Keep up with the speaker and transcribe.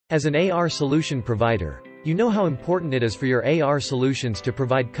As an AR solution provider, you know how important it is for your AR solutions to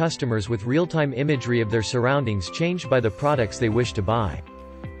provide customers with real-time imagery of their surroundings changed by the products they wish to buy.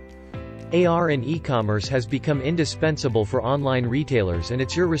 AR in e-commerce has become indispensable for online retailers, and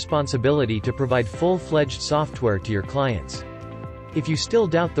it's your responsibility to provide full-fledged software to your clients. If you still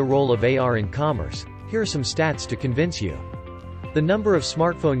doubt the role of AR in commerce, here are some stats to convince you. The number of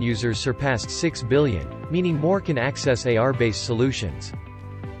smartphone users surpassed 6 billion, meaning more can access AR-based solutions.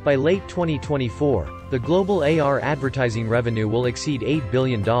 By late 2024, the global AR advertising revenue will exceed $8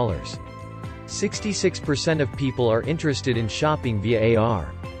 billion. 66% of people are interested in shopping via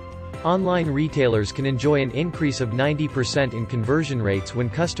AR. Online retailers can enjoy an increase of 90% in conversion rates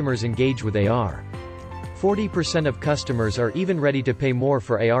when customers engage with AR. 40% of customers are even ready to pay more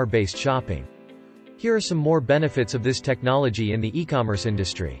for AR-based shopping. Here are some more benefits of this technology in the e-commerce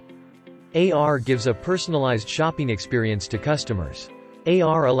industry. AR gives a personalized shopping experience to customers.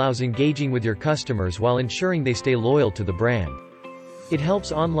 AR allows engaging with your customers while ensuring they stay loyal to the brand. It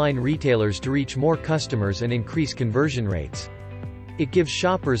helps online retailers to reach more customers and increase conversion rates. It gives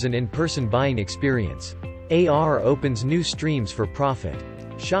shoppers an in-person buying experience. AR opens new streams for profit.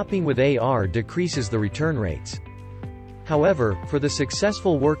 Shopping with AR decreases the return rates. However, for the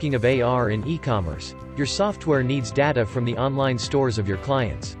successful working of AR in e-commerce, your software needs data from the online stores of your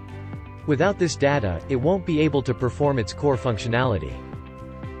clients. Without this data, it won't be able to perform its core functionality.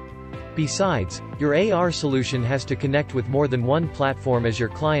 Besides, your AR solution has to connect with more than one platform, as your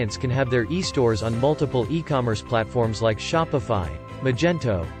clients can have their e-stores on multiple e-commerce platforms like Shopify,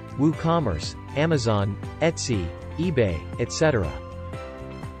 Magento, WooCommerce, Amazon, Etsy, eBay, etc.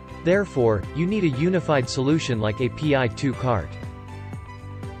 Therefore, you need a unified solution like API 2Cart.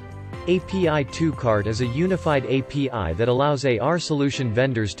 API 2Cart is a unified API that allows AR solution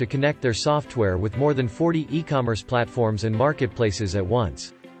vendors to connect their software with more than 40 e-commerce platforms and marketplaces at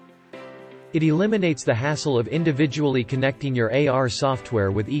once. It eliminates the hassle of individually connecting your AR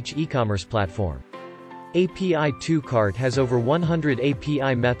software with each e-commerce platform. API 2Cart has over 100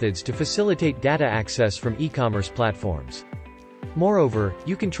 API methods to facilitate data access from e-commerce platforms. Moreover,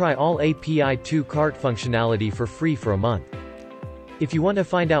 you can try all API 2Cart functionality for free for a month. If you want to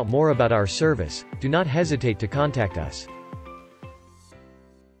find out more about our service, do not hesitate to contact us.